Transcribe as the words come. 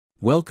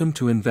Welcome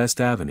to Invest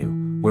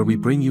Avenue, where we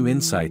bring you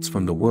insights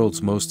from the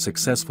world's most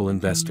successful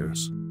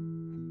investors.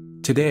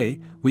 Today,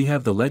 we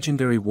have the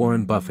legendary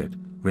Warren Buffett,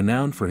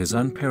 renowned for his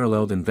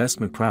unparalleled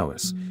investment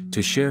prowess,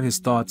 to share his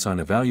thoughts on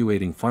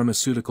evaluating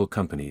pharmaceutical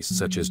companies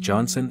such as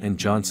Johnson &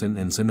 Johnson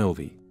and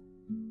Sanofi.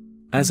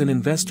 As an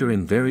investor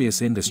in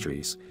various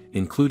industries,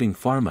 including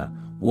pharma,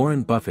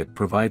 Warren Buffett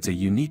provides a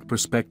unique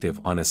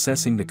perspective on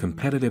assessing the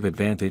competitive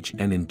advantage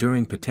and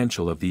enduring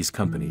potential of these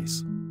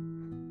companies.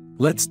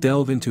 Let's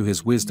delve into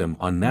his wisdom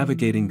on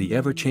navigating the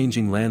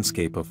ever-changing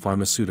landscape of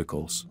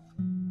pharmaceuticals.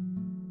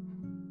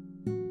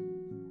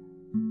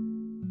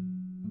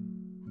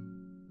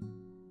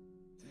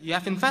 You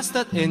have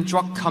invested in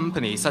drug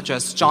companies such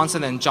as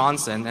Johnson &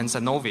 Johnson and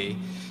Sanofi.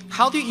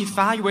 How do you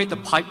evaluate the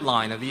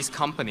pipeline of these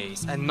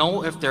companies and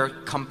know if their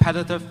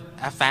competitive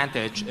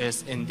advantage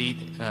is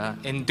indeed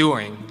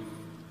enduring?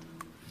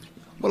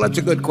 Well, that's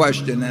a good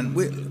question. And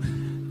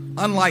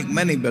unlike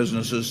many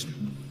businesses,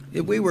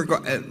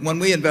 when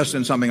we invest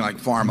in something like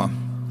pharma,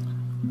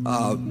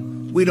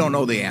 we don't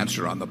know the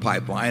answer on the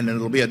pipeline, and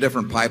it'll be a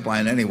different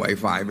pipeline anyway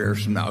 5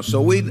 years from now.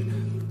 So we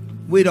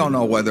don't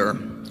know whether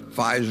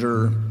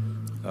Pfizer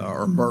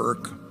or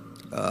Merck,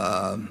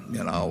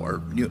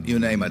 or you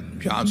name it,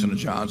 Johnson &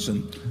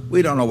 Johnson,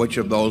 we don't know which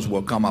of those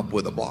will come up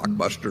with a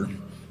blockbuster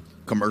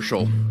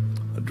commercial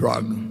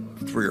drug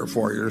 3 or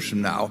 4 years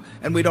from now,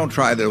 and we don't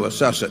try to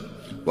assess it.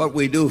 What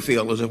we do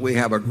feel is if we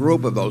have a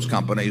group of those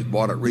companies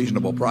bought at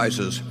reasonable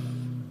prices,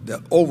 that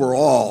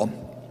overall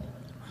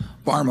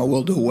pharma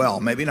will do well.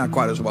 Maybe not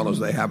quite as well as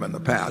they have in the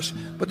past,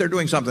 but they're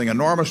doing something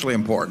enormously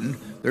important.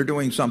 They're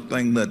doing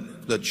something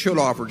that should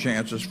offer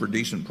chances for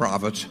decent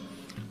profits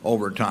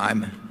over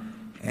time.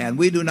 And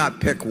we do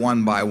not pick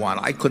one by one.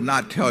 I could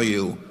not tell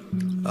you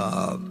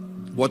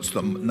what's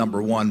the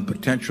number one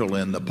potential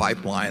in the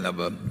pipeline of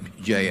a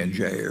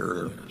J&J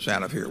or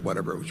Sanofi or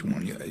whatever, which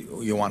one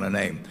you want to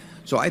name.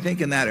 So I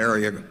think in that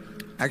area,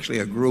 actually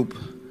a group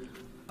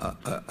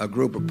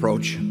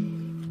approach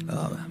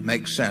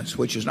makes sense,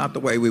 which is not the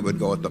way we would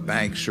go at the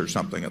banks or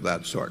something of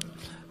that sort.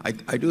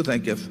 I do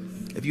think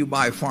if you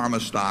buy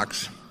pharma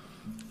stocks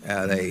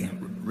at a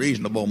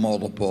reasonable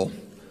multiple,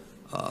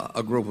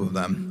 a group of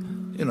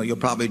them, you'll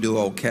probably do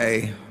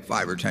okay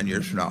 5 or 10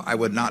 years from now. I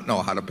would not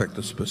know how to pick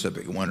the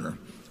specific winner.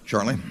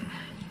 Charlie?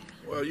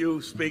 Well,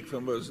 you speak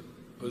from a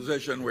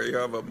position where you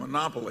have a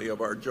monopoly of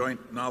our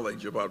joint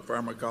knowledge about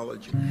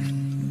pharmacology.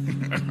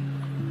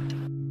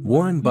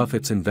 Warren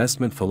Buffett's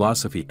investment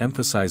philosophy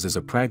emphasizes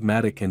a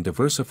pragmatic and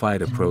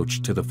diversified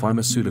approach to the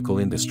pharmaceutical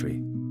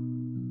industry.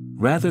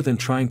 Rather than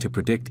trying to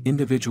predict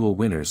individual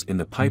winners in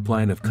the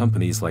pipeline of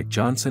companies like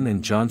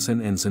Johnson &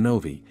 Johnson and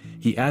Sanofi,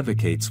 he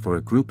advocates for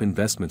a group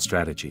investment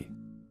strategy.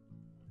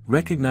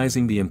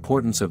 Recognizing the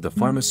importance of the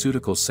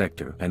pharmaceutical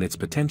sector and its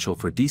potential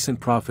for decent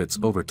profits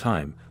over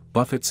time,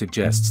 Buffett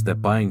suggests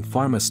that buying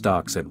pharma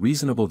stocks at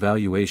reasonable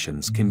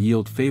valuations can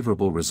yield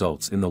favorable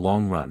results in the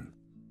long run.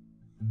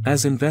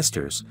 As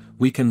investors,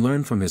 we can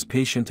learn from his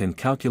patient and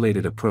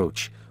calculated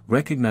approach,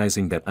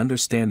 recognizing that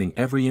understanding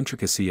every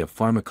intricacy of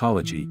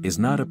pharmacology is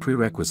not a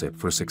prerequisite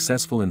for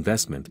successful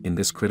investment in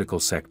this critical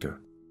sector.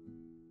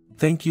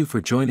 Thank you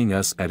for joining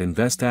us at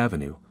Invest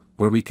Avenue,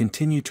 where we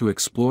continue to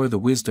explore the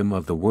wisdom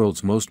of the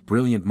world's most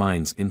brilliant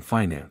minds in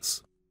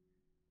finance.